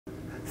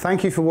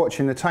Thank you for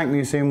watching the Tank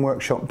Museum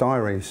Workshop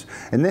Diaries.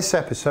 In this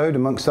episode,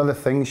 amongst other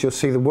things, you'll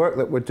see the work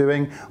that we're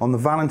doing on the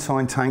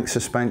Valentine tank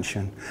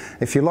suspension.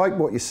 If you like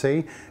what you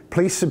see,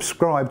 please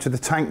subscribe to the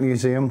Tank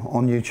Museum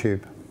on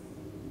YouTube.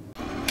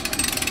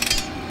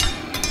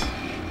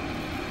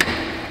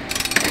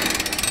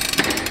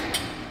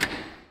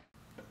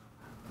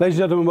 Ladies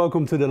and gentlemen,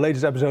 welcome to the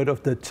latest episode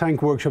of the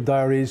Tank Workshop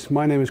Diaries.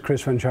 My name is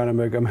Chris van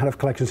Scharenburg. I'm head of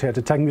collections here at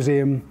the Tank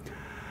Museum.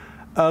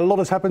 A lot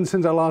has happened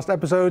since our last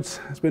episode.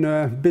 It's been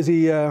a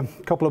busy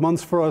couple of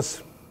months for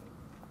us.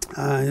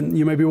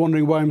 You may be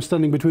wondering why I'm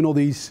standing between all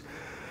these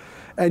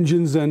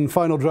engines and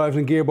final drives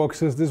and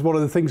gearboxes. This is one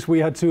of the things we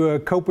had to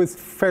cope with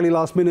fairly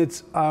last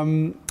minute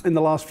in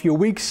the last few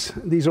weeks.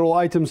 These are all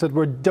items that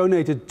were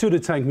donated to the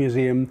Tank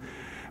Museum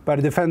by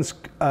the Defence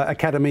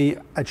Academy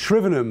at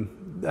Shrivenham.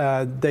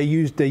 They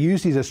used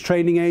these as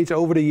training aids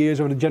over the years,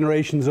 over the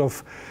generations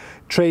of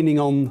training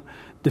on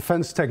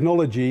defence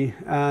technology,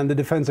 and the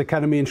Defence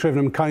Academy in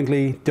Shrivenham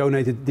kindly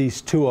donated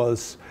these to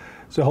us.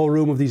 It's a whole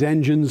room of these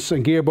engines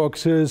and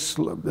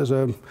gearboxes. There's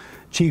a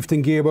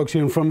Chieftain gearbox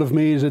here in front of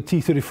me. There's a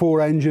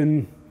T34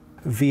 engine,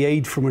 a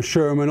V8 from a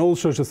Sherman, all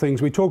sorts of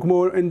things. We talk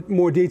in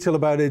more detail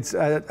about it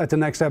at the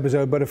next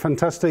episode, but a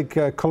fantastic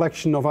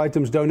collection of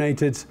items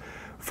donated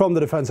from the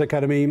Defence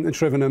Academy in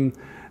Shrivenham.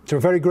 So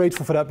we're very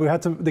grateful for that.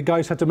 The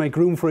guys had to make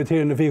room for it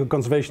here in the Vehicle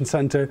Conservation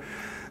Centre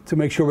to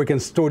make sure we can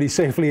store these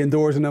safely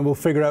indoors, and then we'll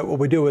figure out what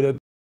we do with it.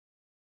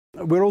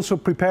 We're also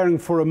preparing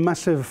for a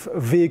massive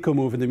vehicle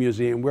move in the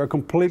museum. We're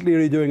completely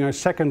redoing our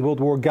Second World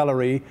War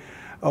gallery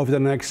over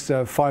the next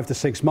 5 to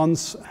 6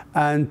 months.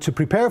 And to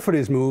prepare for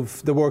this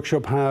move, the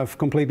workshop have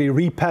completely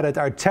repadded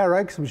our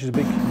Terex, which is a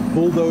big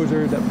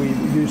bulldozer that we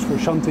use for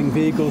shunting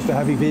vehicles, the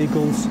heavy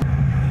vehicles.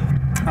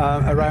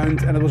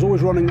 Around, and it was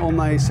always running on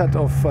a set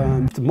of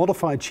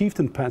modified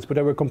Chieftain pads, but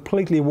they were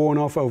completely worn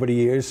off over the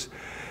years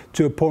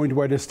to a point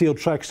where the steel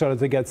track started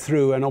to get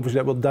through, and obviously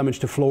that will damage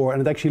the floor,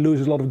 and it actually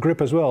loses a lot of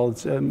grip as well.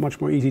 It's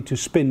much more easy to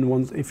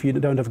spin if you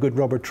don't have a good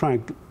rubber track,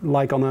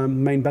 like on a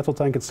main battle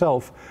tank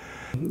itself.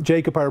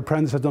 Jacob, our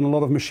apprentice, has done a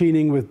lot of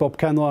machining with Bob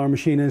Kendall, our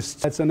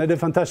machinist, and they did a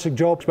fantastic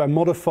job by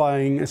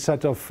modifying a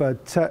set of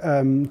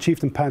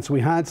Chieftain pads we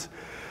had.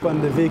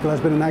 When the vehicle has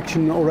been in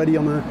action already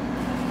on a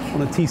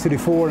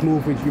T34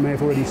 move, which you may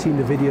have already seen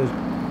the videos.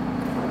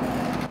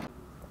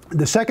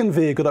 The second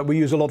vehicle that we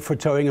use a lot for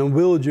towing and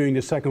will during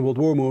the Second World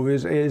War move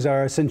is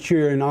our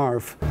Centurion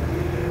ARV.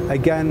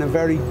 Again, a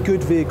very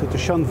good vehicle to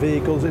shunt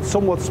vehicles. It's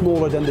somewhat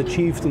smaller than the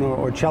Chieftain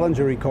or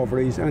Challenger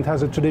recoveries, and it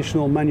has a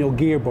traditional manual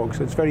gearbox.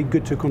 So it's very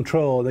good to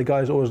control. The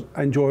guys always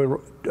enjoy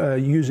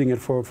using it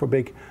for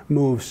big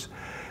moves.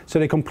 So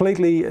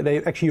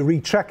they actually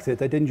retracted.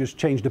 They didn't just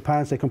change the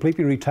pads, they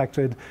completely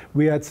retracted.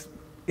 We had,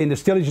 in the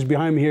stillages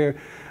behind me here,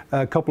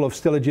 a couple of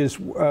stillages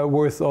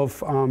worth of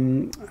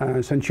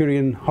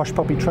Centurion Hush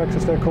Puppy tracks,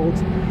 as they're called,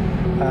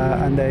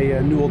 and they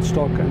new old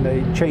stock, and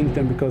they changed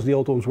them because the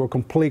old ones were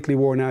completely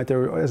worn out.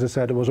 There, as I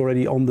said, it was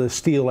already on the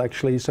steel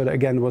actually, so that,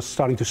 again, was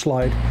starting to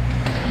slide.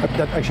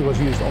 That actually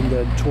was used on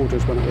the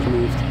tortoise when it was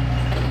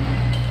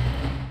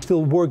moved.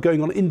 Still work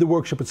going on in the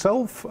workshop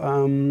itself.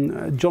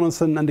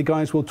 Jonathan and the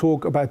guys will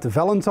talk about the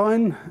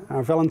Valentine.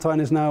 Our Valentine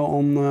is now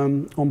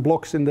on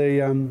blocks in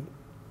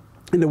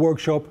the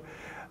workshop.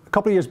 A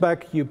couple of years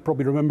back, you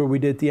probably remember, we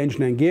did the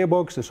engine and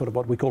gearbox, the sort of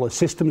what we call a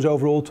systems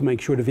overhaul to make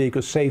sure the vehicle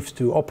is safe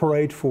to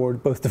operate for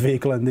both the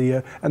vehicle and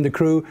the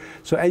crew.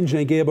 So engine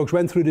and gearbox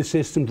went through the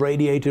system,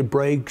 radiator,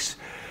 brakes.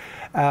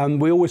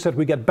 We always said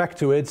we get back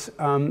to it,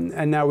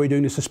 and now we're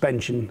doing the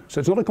suspension. So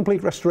it's not a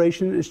complete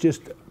restoration, it's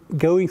just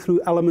going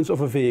through elements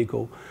of a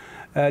vehicle.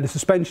 The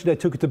suspension, they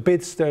took it to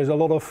bits. There's a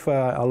lot of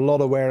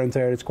wear and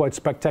tear. It's quite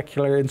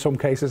spectacular in some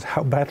cases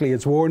how badly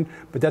it's worn,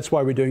 but that's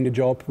why we're doing the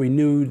job. We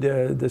knew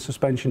the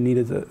suspension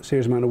needed a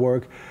serious amount of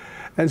work.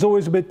 And it's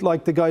always a bit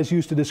like the guys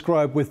used to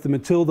describe with the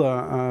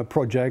Matilda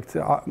project,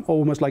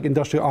 almost like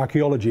industrial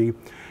archaeology.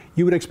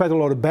 You would expect a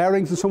lot of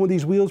bearings in some of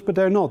these wheels, but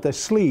they're not. They're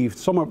sleeved.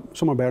 Some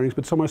are bearings,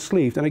 but some are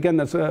sleeved. And again,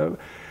 that's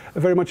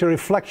very much a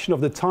reflection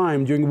of the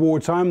time. During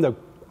wartime, there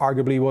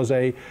arguably was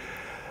a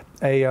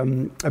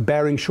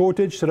bearing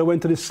shortage, so they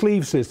went to the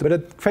sleeve system. But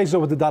it faces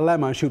up with the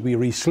dilemma: should we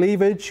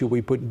re-sleeve it? Should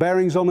we put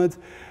bearings on it?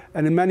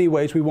 And in many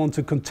ways, we want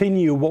to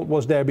continue what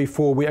was there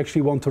before. We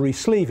actually want to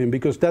re-sleeve them,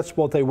 because that's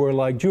what they were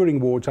like during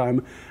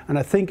wartime. And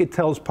I think it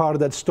tells part of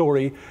that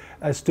story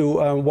as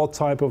to what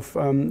type of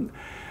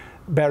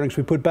bearings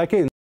we put back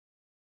in.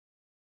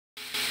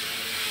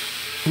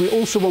 We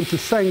also want to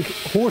thank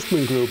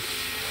Horseman Group.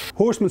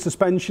 Horseman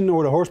Suspension,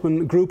 or the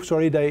Horseman Group,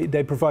 sorry,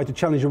 they provide the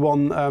Challenger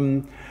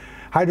 1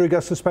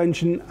 hydrogas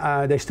suspension.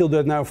 They still do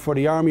it now for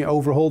the Army,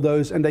 overhaul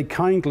those, and they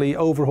kindly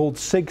overhauled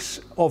 6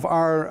 of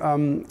our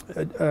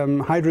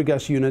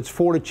hydrogas units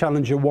for the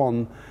Challenger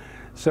 1.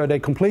 So they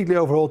completely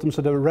overhauled them,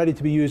 so they were ready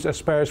to be used as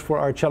spares for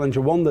our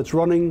Challenger 1 that's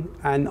running.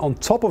 And on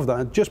top of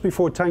that, just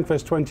before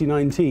TankFest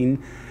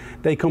 2019,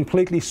 they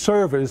completely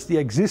serviced the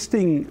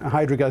existing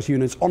hydrogas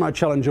units on our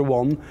Challenger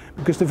 1,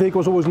 because the vehicle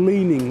was always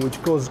leaning,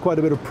 which causes quite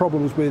a bit of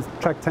problems with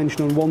track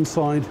tension on one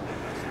side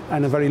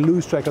and a very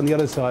loose track on the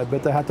other side,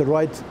 but they had the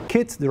right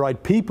kit, the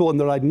right people and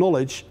the right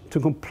knowledge to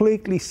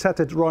completely set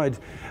it right.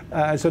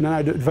 So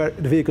now the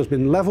vehicle's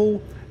been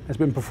level, has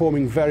been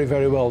performing very,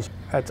 very well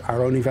at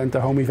our own event,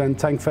 the home event,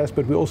 Tank Fest,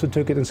 but we also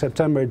took it in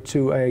September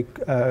to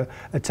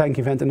a tank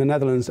event in the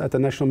Netherlands at the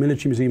National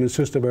Military Museum in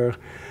Soesterberg.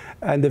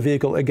 And the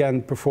vehicle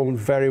again performed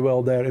very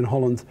well there in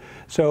Holland.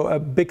 So a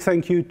big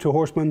thank you to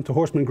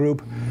Horstman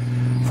Group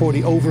for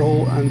the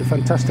overhaul and the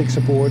fantastic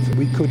support.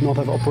 We could not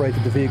have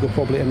operated the vehicle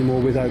properly anymore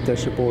without their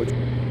support.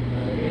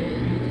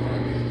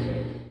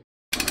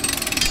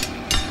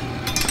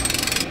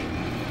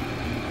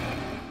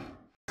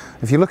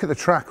 If you look at the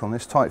track on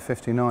this Type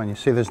 59, you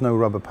see there's no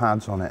rubber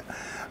pads on it.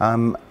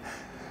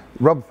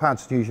 Rubber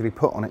pads are usually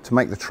put on it to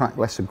make the track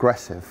less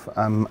aggressive,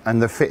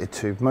 and they're fitted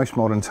to most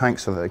modern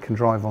tanks so that they can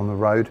drive on the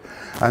road,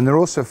 and they're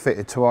also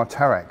fitted to our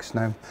Terex.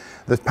 Now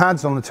the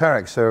pads on the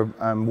Terex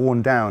are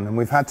worn down, and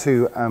we've had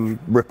to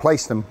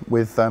replace them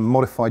with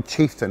modified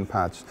Chieftain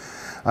pads.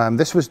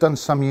 This was done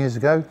some years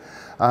ago,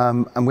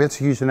 and we had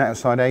to use an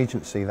outside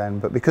agency then,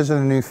 but because of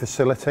the new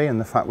facility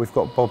and the fact we've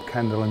got Bob,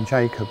 Kendall and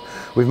Jacob,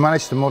 we've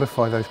managed to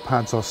modify those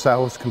pads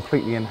ourselves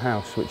completely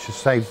in-house, which has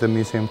saved the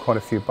museum quite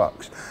a few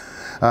bucks.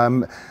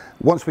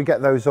 Once we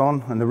get those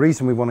on, and the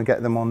reason we want to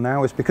get them on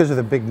now is because of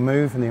the big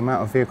move and the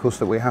amount of vehicles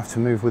that we have to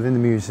move within the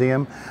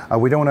museum.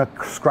 We don't want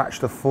to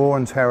scratch the floor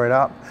and tear it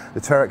up. The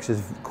Terex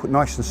is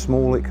nice and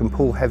small, it can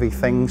pull heavy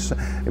things.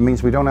 It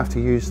means we don't have to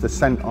use the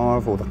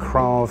Centaur or the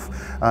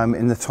Krav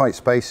in the tight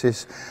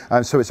spaces.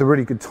 So it's a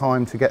really good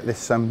time to get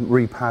this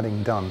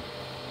repadding done.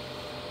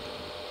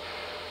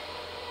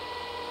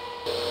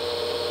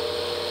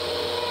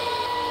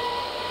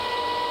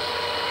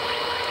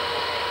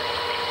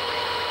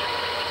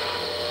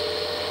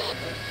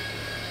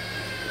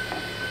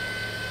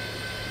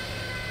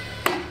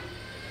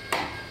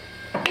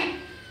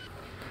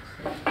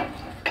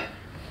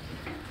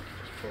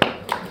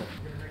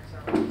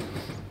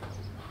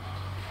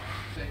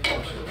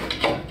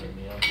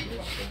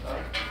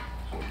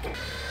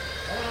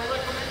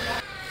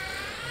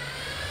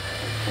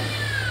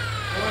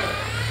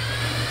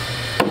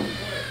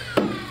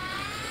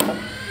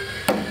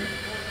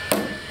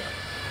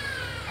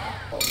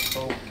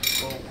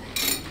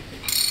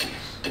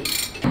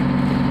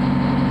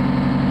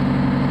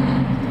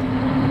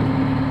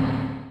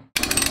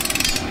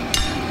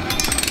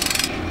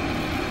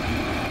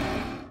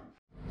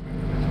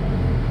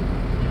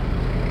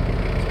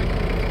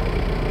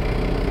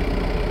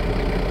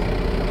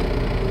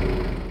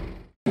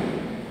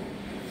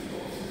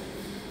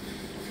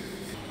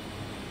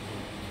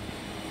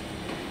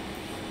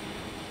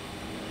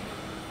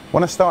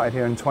 When I started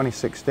here in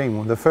 2016,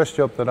 well, the first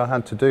job that I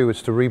had to do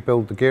was to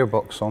rebuild the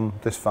gearbox on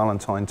this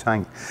Valentine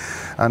tank.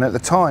 And at the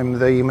time,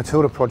 the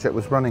Matilda project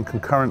was running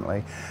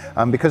concurrently.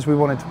 And because we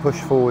wanted to push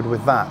forward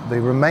with that,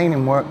 the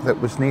remaining work that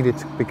was needed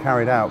to be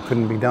carried out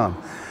couldn't be done.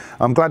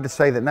 I'm glad to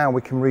say that now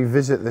we can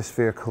revisit this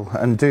vehicle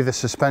and do the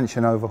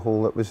suspension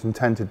overhaul that was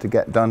intended to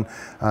get done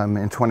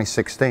in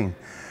 2016.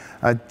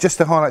 Just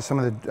to highlight some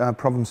of the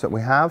problems that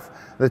we have,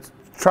 the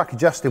track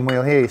adjusting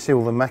wheel here, you see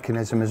all the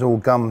mechanism is all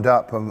gummed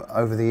up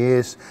over the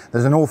years.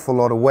 There's an awful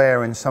lot of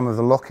wear in some of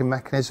the locking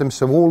mechanisms,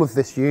 so all of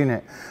this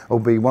unit will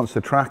be, once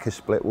the track is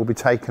split, will be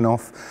taken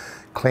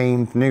off,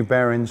 cleaned, new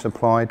bearings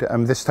applied.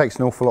 This takes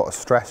an awful lot of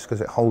stress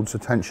because it holds the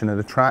tension of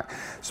the track,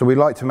 so we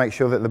like to make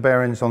sure that the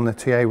bearings on the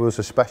TA wheels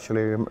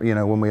especially, you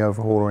know, when we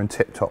overhaul, are in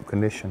tip-top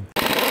condition.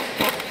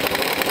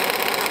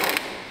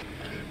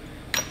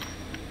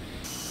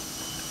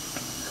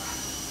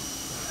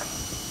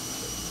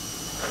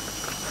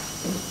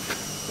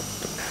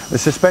 The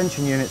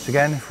suspension units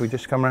again, if we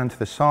just come around to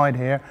the side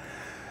here,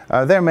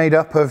 they're made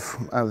up of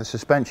the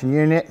suspension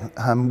unit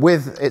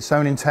with its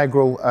own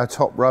integral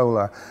top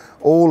roller.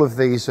 All of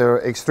these are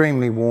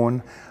extremely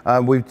worn.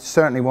 We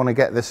certainly want to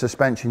get the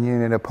suspension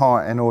unit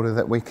apart in order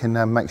that we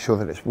can make sure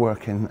that it's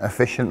working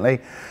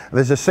efficiently.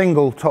 There's a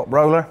single top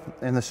roller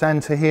in the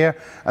center here,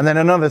 and then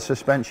another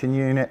suspension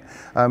unit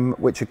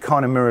which are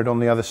kind of mirrored on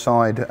the other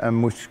side,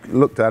 and we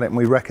looked at it and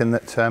we reckon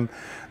that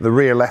the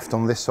rear left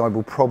on this side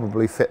will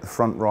probably fit the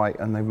front right,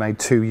 and they've made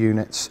two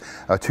units,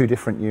 two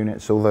different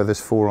units, although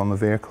there's four on the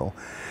vehicle.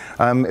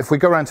 If we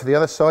go around to the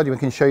other side, we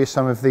can show you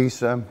some of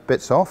these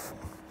bits off.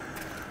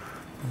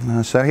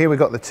 So here we've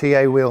got the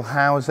TA wheel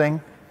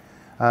housing.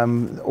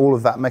 All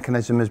of that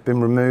mechanism has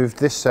been removed.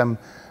 This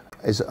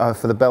is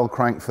for the bell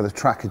crank for the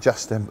track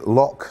adjuster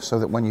lock, so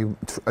that when you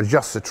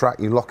adjust the track,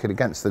 you lock it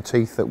against the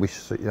teeth that we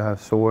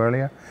saw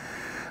earlier.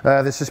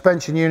 The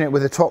suspension unit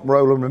with the top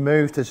roller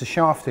removed. There's a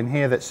shaft in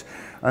here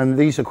and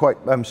these are quite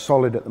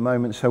solid at the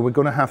moment, so we're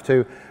going to have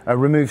to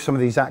remove some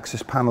of these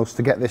axis panels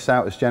to get this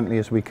out as gently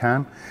as we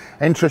can.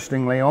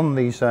 Interestingly, on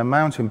these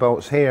mounting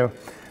bolts here,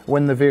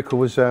 when the vehicle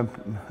was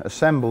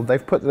assembled,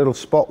 they've put little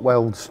spot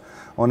welds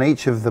on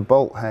each of the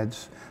bolt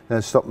heads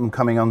to stop them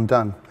coming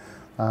undone.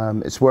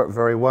 It's worked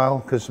very well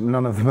because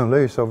none of them are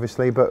loose,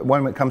 obviously, but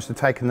when it comes to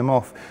taking them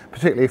off,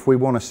 particularly if we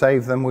want to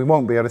save them, we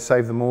won't be able to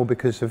save them all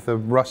because of the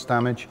rust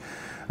damage,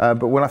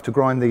 but we'll have to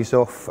grind these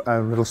off,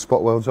 little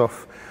spot welds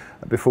off,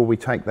 before we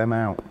take them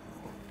out.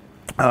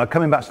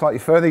 Coming back slightly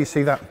further, you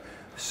see that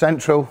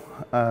central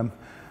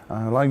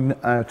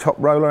top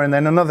roller, and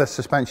then another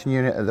suspension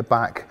unit at the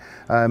back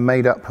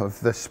made up of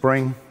the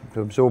spring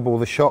to absorb all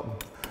the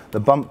shock, the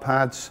bump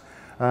pads,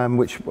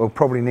 which will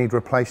probably need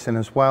replacing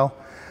as well.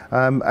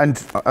 And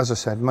as I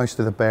said, most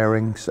of the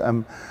bearings,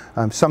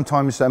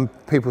 sometimes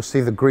people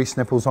see the grease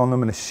nipples on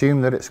them and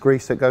assume that it's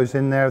grease that goes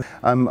in there.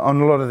 On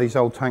a lot of these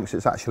old tanks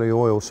it's actually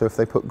oil, so if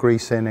they put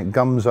grease in, it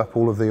gums up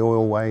all of the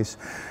oil ways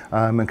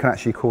and can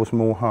actually cause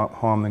more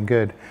harm than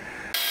good.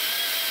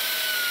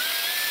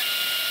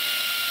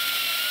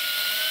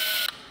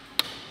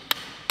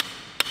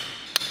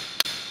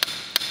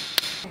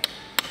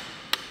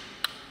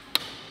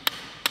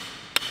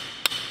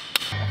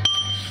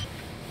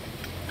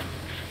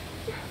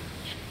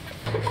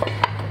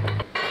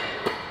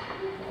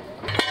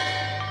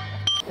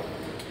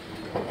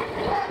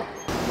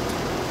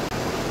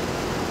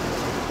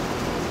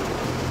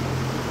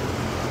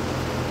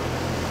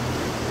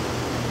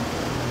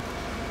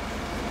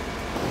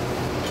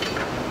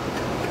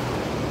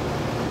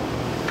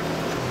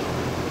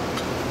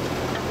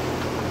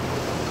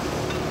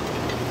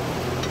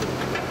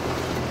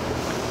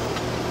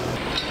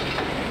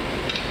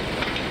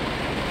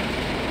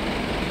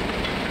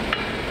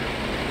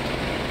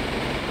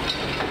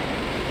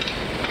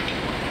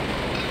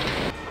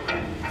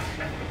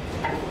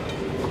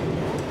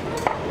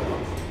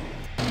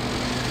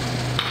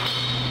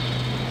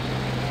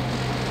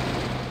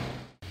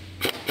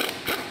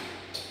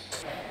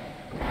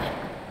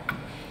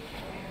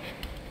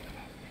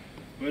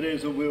 Where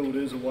there's a will,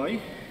 there's a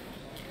way.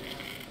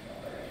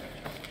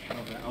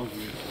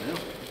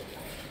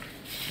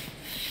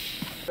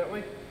 That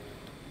way.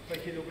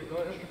 Make it a little bit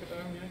lighter, strip it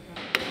down, yeah.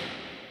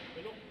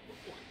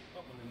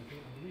 Up and anything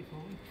underneath,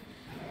 aren't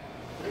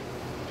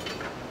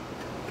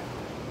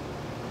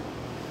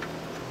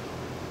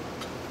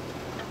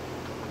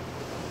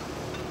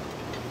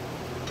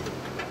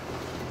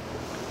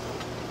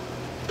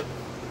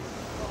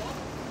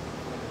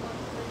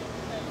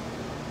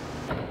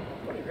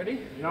we? Ready?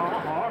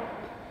 Yeah,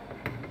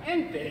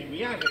 and there we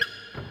have it.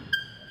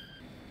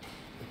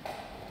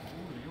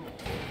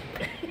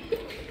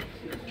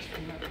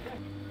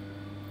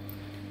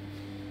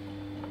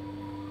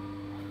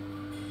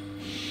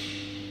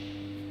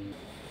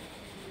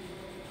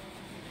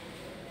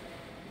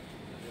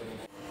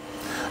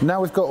 Now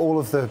we've got all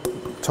of the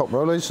top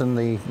rollers and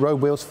the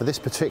road wheels for this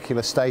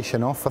particular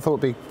station off, I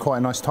thought it'd be quite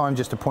a nice time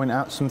just to point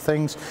out some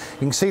things. You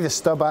can see the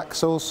stub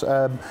axles.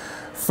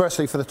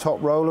 Firstly, for the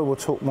top roller, we'll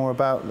talk more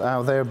about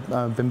how they've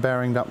been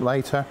bearinged up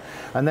later.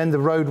 And then the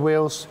road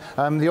wheels,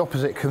 the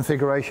opposite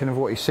configuration of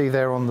what you see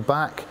there on the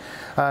back.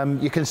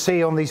 You can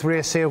see on these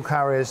rear seal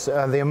carriers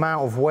the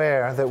amount of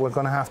wear that we're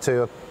going to have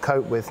to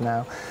cope with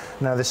now.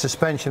 Now the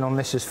suspension on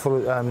this is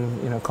full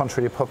of,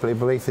 contrary to popular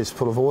belief, is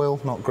full of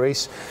oil, not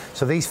grease.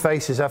 So these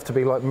faces have to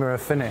be like mirror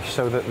finish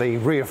so that the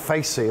rear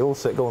face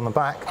seals that go on the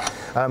back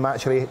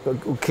actually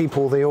keep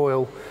all the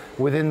oil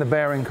within the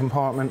bearing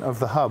compartment of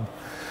the hub.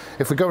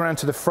 If we go around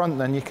to the front,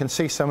 then you can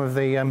see some of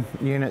the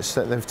units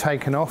that they've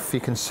taken off. You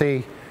can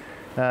see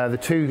the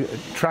two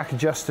track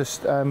adjuster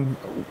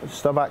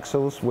stub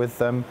axles with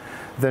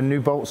the new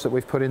bolts that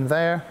we've put in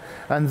there.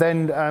 And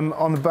then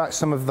on the back,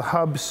 some of the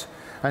hubs.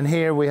 And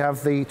here we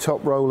have the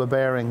top roller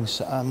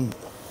bearings.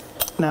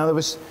 Now there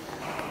was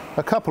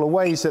a couple of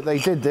ways that they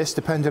did this,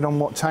 depending on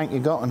what tank you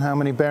got and how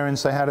many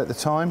bearings they had at the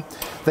time.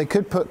 They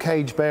could put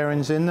cage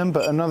bearings in them,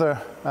 but another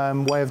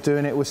way of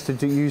doing it was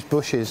to use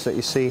bushes that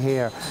you see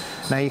here.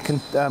 Now you can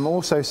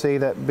also see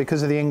that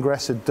because of the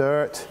ingress of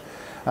dirt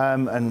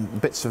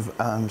and bits of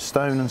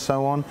stone and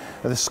so on,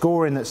 the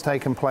scoring that's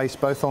taken place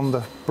both on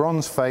the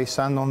bronze face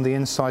and on the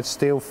inside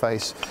steel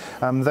face,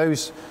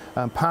 those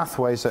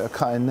pathways that are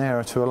cut in there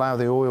are to allow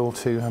the oil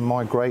to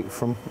migrate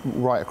from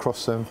right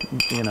across the,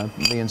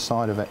 the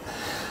inside of it.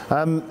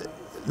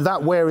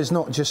 That wear is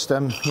not just,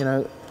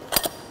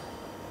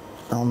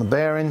 on the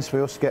bearings. We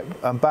also get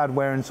bad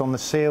wearings on the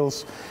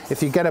seals.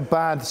 If you get a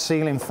bad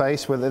sealing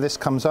face, whether this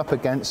comes up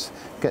against,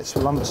 gets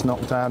lumps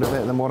knocked out of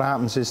it, then what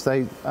happens is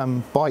they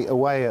bite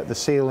away at the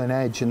sealing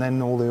edge and then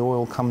all the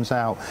oil comes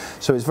out.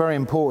 So it's very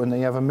important that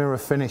you have a mirror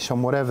finish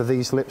on whatever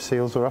these lip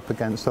seals are up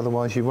against,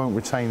 otherwise you won't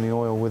retain the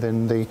oil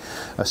within the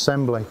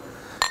assembly.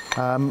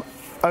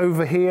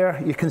 Over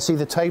here you can see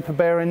the taper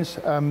bearings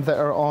that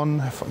are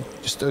on,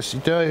 just as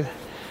you do.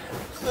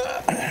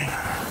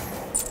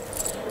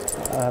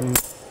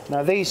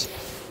 Now these,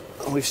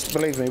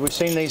 believe me, we've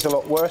seen these a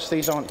lot worse.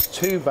 These aren't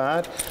too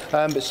bad,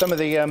 but some of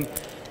the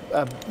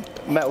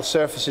metal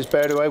surfaces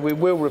buried away, we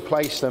will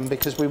replace them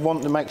because we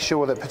want to make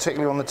sure that,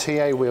 particularly on the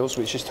TA wheels,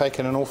 which has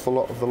taken an awful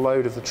lot of the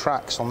load of the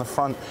tracks on the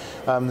front,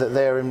 that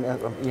they're in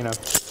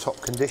top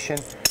condition.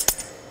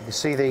 You can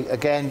see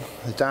again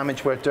the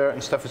damage where dirt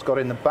and stuff has got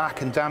in the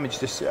back and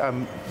damaged this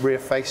rear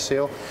face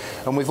seal.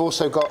 And we've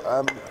also got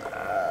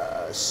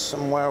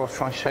somewhere, I'll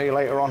try and show you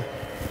later on,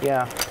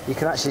 Yeah, you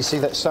can actually see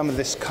that some of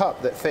this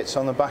cup that fits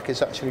on the back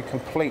is actually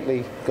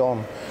completely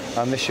gone.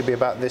 This should be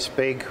about this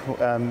big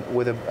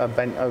with a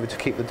bent over to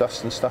keep the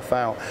dust and stuff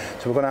out.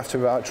 So we're going to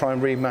have to try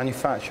and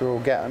remanufacture or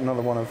get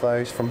another one of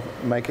those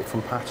make it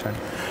from pattern.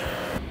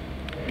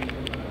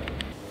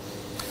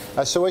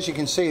 So as you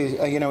can see,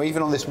 you know,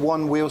 even on this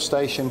one wheel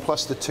station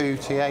plus the 2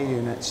 TA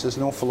units, there's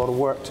an awful lot of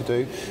work to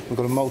do. We've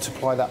got to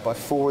multiply that by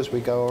 4 as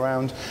we go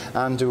around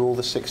and do all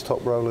the 6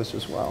 top rollers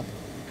as well.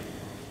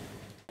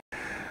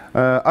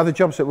 Other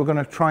jobs that we're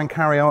going to try and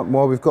carry out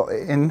while we've got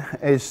it in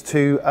is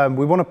to,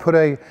 we want to put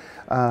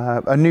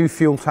a new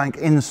fuel tank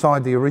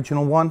inside the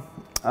original one.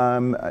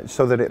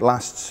 So that it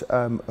lasts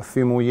a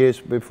few more years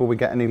before we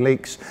get any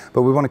leaks,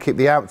 but we want to keep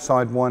the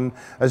outside one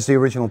as the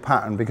original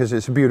pattern because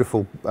it's a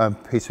beautiful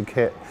piece of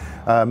kit,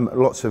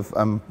 lots of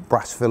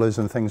brass fillers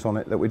and things on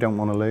it that we don't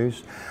want to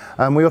lose.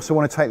 We also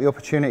want to take the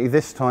opportunity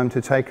this time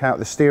to take out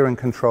the steering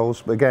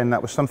controls, but again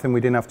that was something we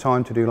didn't have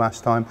time to do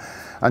last time,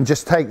 and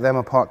just take them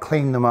apart,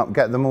 clean them up,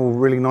 get them all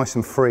really nice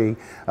and free,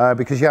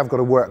 because you have got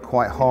to work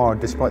quite hard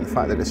despite the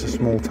fact that it's a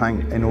small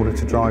tank in order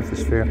to drive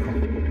this vehicle.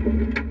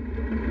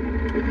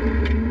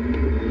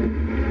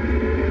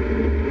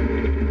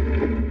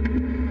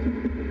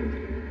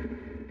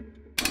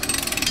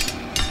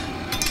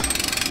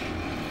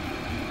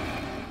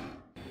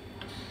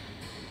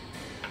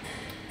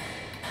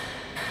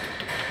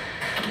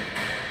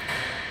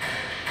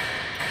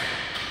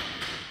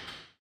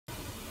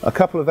 A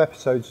couple of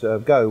episodes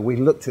ago, we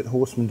looked at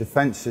Horseman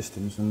Defence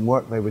Systems and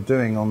work they were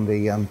doing on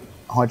the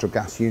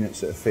hydrogas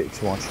units that are fitted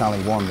to our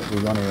Chalet 1 that we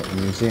run here at the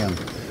museum.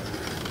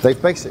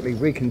 They've basically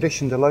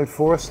reconditioned a load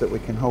for us that we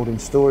can hold in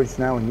storage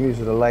now and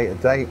use at a later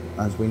date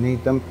as we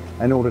need them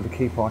in order to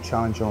keep our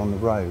Challenger on the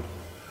road.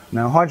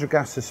 Now,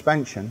 hydrogas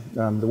suspension,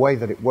 the way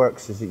that it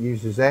works is it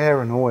uses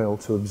air and oil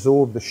to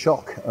absorb the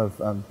shock of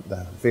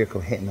the vehicle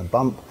hitting a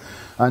bump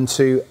and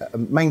to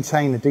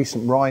maintain a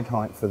decent ride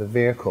height for the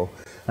vehicle.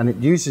 And it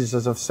uses,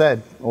 as I've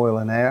said, oil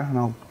and air, and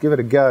I'll give it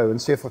a go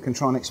and see if I can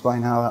try and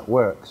explain how that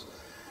works.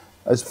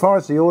 As far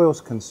as the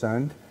oil's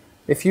concerned,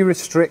 if you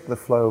restrict the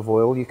flow of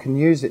oil, you can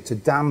use it to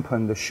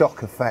dampen the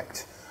shock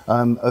effect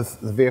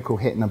of the vehicle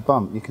hitting a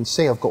bump. You can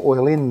see I've got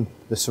oil in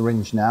the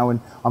syringe now,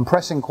 and I'm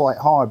pressing quite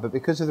hard, but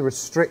because of the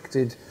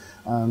restricted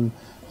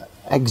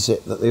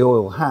exit that the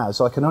oil has,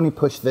 I can only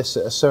push this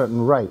at a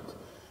certain rate.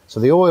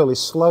 So the oil is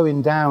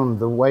slowing down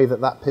the way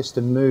that that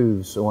piston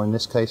moves, or in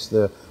this case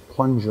the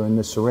plunger in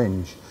the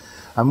syringe.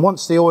 And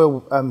once the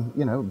oil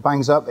you know,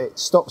 bangs up, it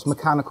stops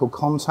mechanical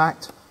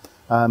contact,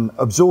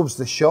 absorbs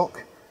the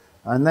shock,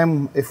 and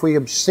then if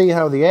we see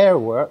how the air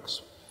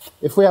works,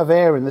 if we have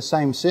air in the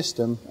same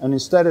system, and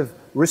instead of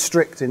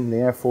restricting the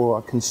airflow,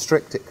 I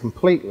constrict it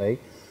completely,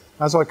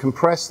 as I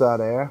compress that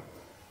air,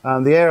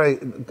 the air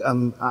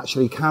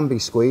actually can be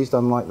squeezed,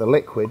 unlike the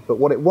liquid, but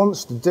what it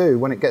wants to do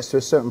when it gets to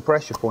a certain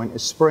pressure point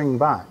is spring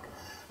back.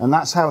 And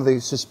that's how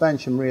the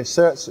suspension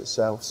reasserts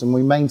itself, and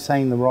we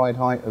maintain the ride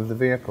height of the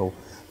vehicle,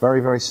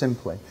 very, very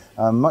simply.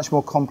 Much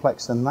more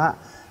complex than that.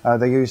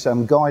 They use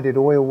guided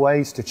oil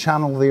ways to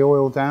channel the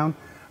oil down.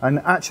 And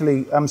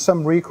actually,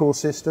 some recall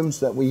systems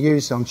that we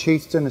use on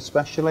Chieftain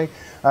especially,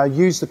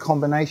 use the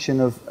combination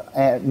of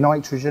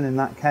nitrogen in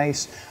that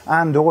case,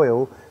 and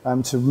oil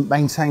to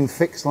maintain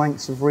fixed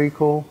lengths of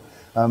recall,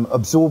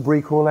 absorb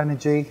recall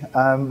energy,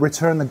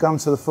 return the gun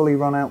to the fully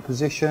run out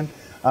position,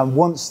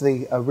 once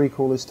the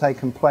recall has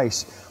taken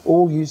place,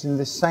 all using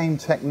the same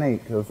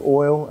technique of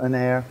oil and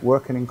air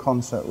working in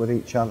concert with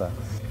each other.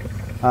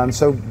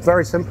 So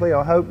very simply,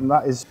 I hope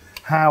that is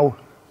how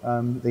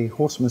the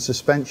Horseman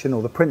suspension,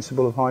 or the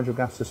principle of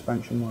hydrogas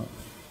suspension, works.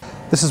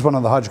 This is one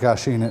of the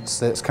hydrogas units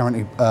that's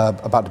currently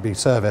about to be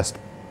serviced.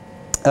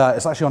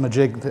 It's actually on a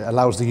jig that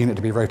allows the unit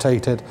to be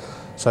rotated,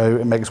 so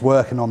it makes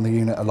working on the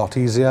unit a lot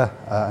easier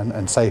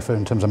and safer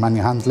in terms of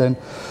manual handling.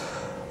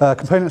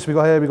 Components we've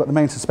got here, we've got the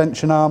main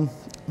suspension arm.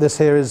 This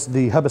here is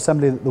the hub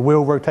assembly that the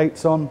wheel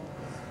rotates on.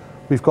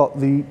 We've got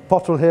the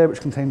bottle here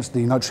which contains the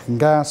nitrogen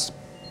gas.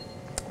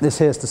 This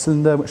here is the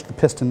cylinder which the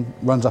piston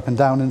runs up and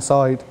down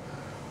inside.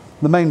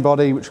 The main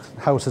body which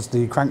houses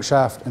the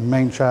crankshaft and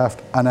main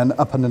shaft, and then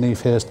up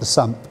underneath here is the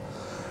sump.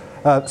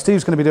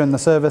 Steve's going to be doing the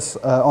service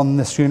on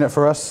this unit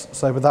for us,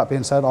 so with that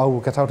being said, I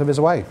will get out of his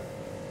way.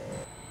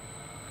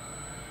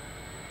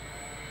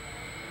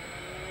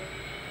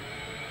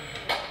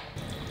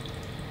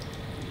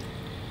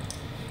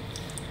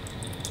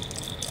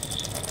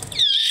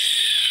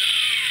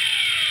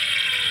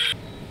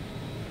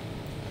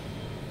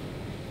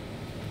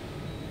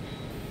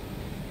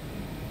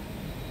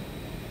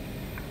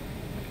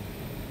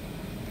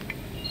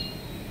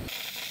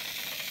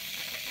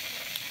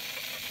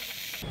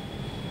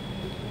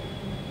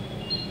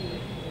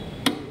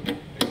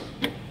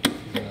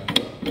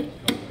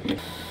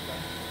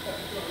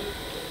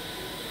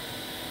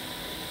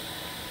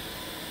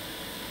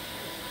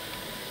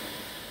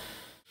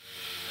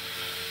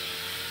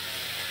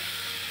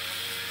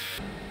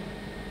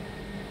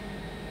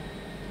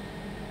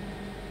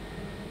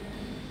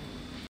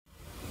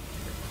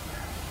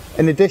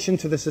 In addition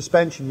to the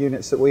suspension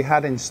units that we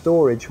had in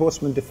storage,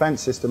 Horseman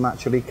Defence System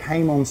actually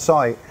came on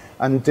site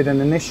and did an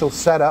initial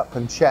setup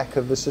and check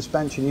of the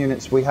suspension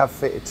units we have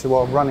fitted to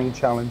our running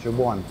Challenger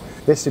 1.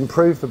 This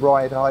improved the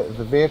ride height of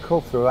the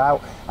vehicle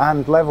throughout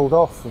and levelled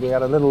off. We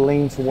had a little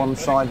lean to one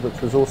side which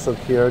was also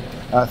cured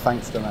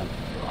thanks to them.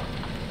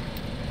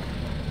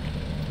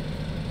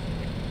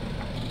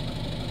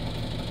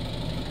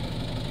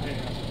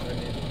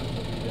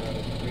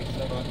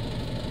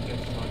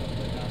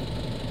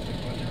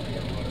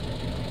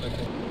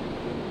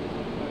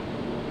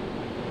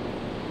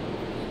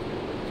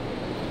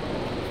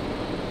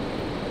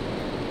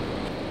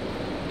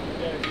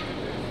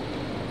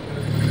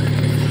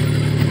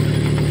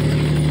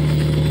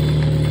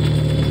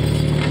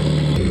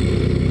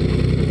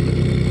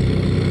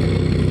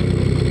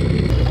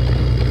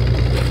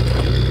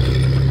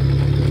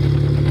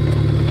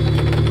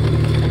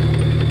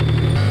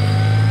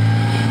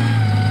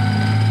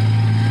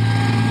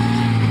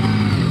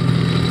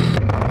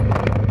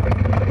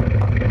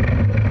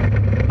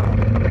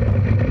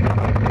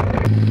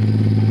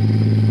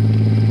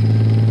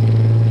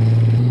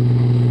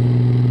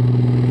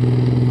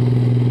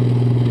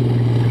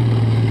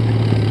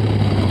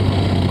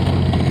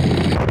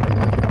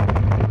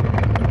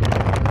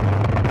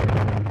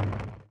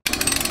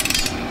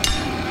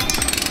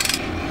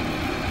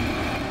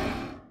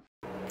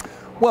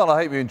 Well,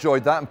 I hope you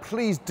enjoyed that, and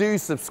please do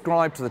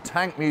subscribe to the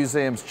Tank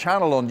Museum's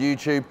channel on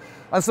YouTube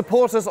and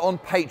support us on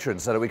Patreon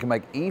so that we can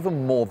make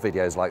even more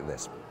videos like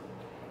this.